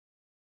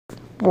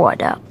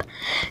What up?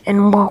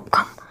 And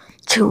welcome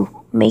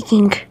to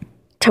making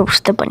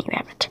Toast the Bunny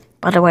Rabbit.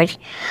 By the way,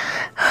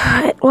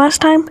 last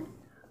time,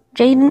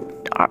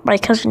 Jaden, my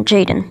cousin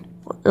Jaden,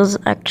 was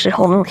actually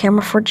holding the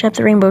camera for Jeff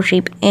the Rainbow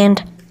Sheep. And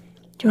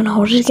do you want to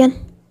hold it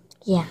again?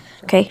 Yeah.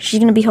 Okay,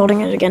 she's gonna be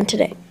holding it again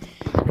today.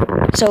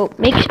 So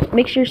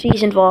make sure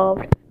she's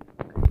involved.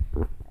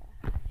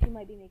 She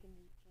might be making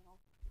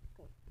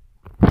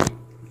the channel.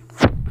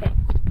 Okay.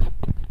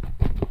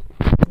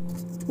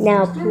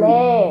 Now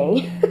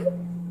play.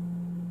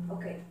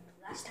 Okay,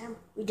 last time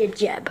we did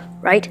Jeb,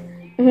 right?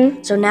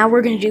 Mm-hmm. So now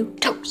we're gonna do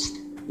Toast.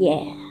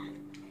 Yeah.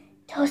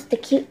 Toast the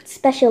cute,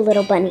 special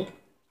little bunny.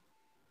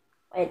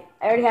 Wait,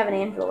 I already have an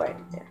anvil right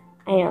there.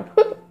 I know.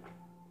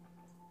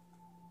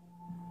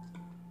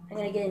 I'm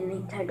gonna get a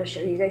name tag to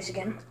show you guys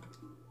again.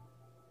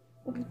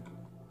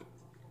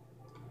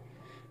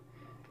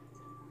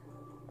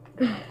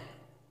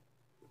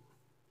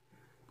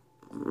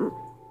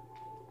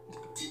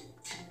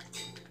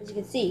 As you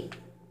can see,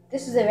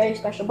 this is a very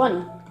special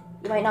bunny.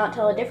 You might not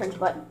tell the difference,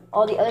 but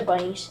all the other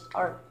bunnies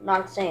are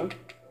not the same.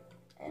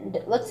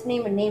 And let's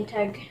name a name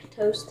tag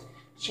Toast.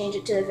 Change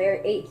it to the very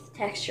 8th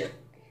texture.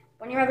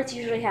 Bunny rabbits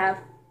usually have,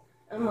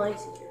 like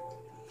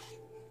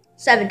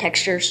 7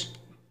 textures.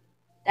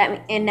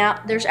 But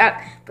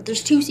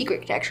there's 2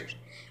 secret textures.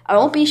 I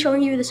won't be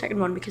showing you the second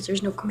one because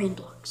there's no command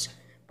blocks.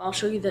 But I'll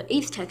show you the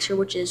 8th texture,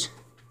 which is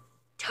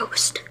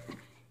Toast.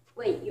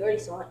 Wait, you already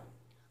saw it.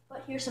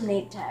 But here's some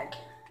name tag.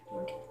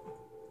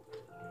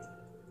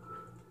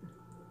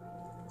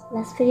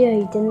 Last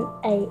video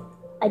I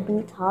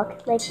didn't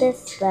talk like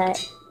this,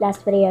 but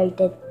last video I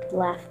did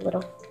laugh a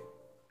little.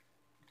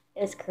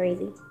 It was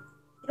crazy.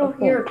 Get over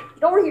here.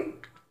 Get over here.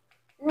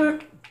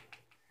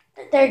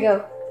 There you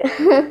go.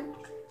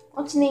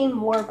 Let's name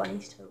more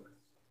bunnies Toast.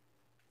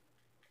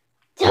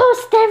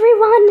 Toast,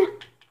 everyone!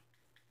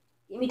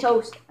 Give me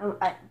Toast.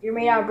 You're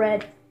made out of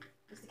bread.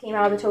 This came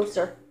out of the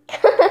toaster.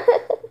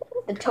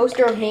 The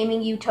toaster of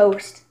naming you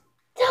Toast.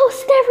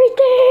 Toast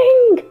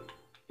everything!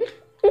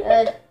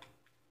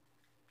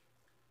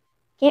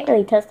 Can't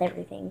really toast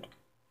everything.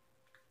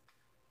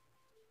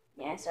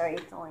 Yeah, sorry,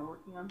 it's only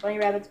working on bunny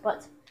rabbits, but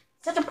it's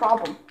such a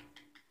problem.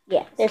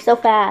 Yeah, they're so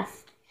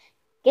fast.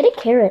 Get a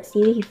carrot,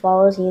 see if he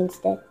follows you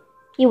instead.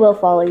 He will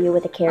follow you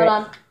with a carrot.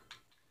 Hold on.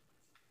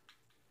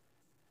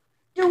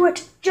 Do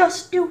it.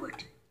 Just do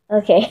it.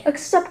 Okay.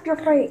 Accept your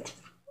fate.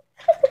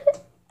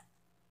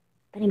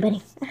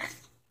 Bunny.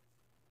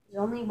 There's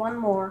only one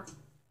more.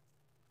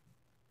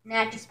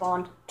 Nah, it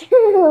despawned.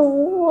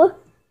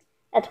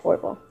 That's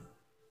horrible.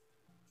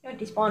 You know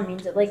what despawn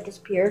means? It like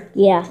disappeared.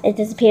 Yeah, it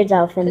disappears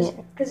out from there.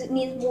 Because it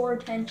needs more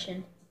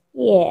attention.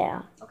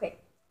 Yeah. Okay.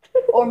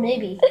 Or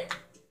maybe.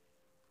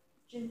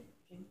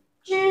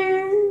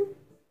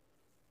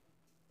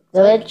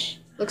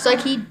 Village. Looks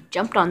like he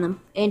jumped on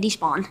them and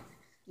despawned.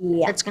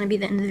 Yeah. That's gonna be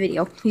the end of the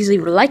video. Please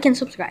leave a like and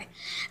subscribe,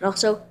 and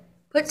also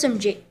put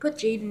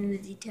Jaden in the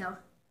detail.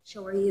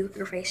 Show her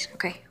your face.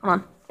 Okay, hold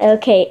on.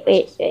 Okay,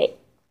 wait.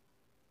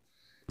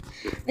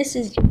 This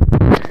is.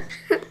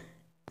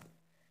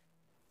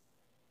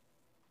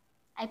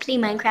 I play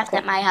Minecraft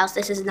at my house.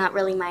 This is not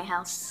really my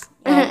house.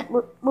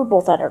 We're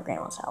both at our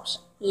grandma's house.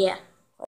 Yeah.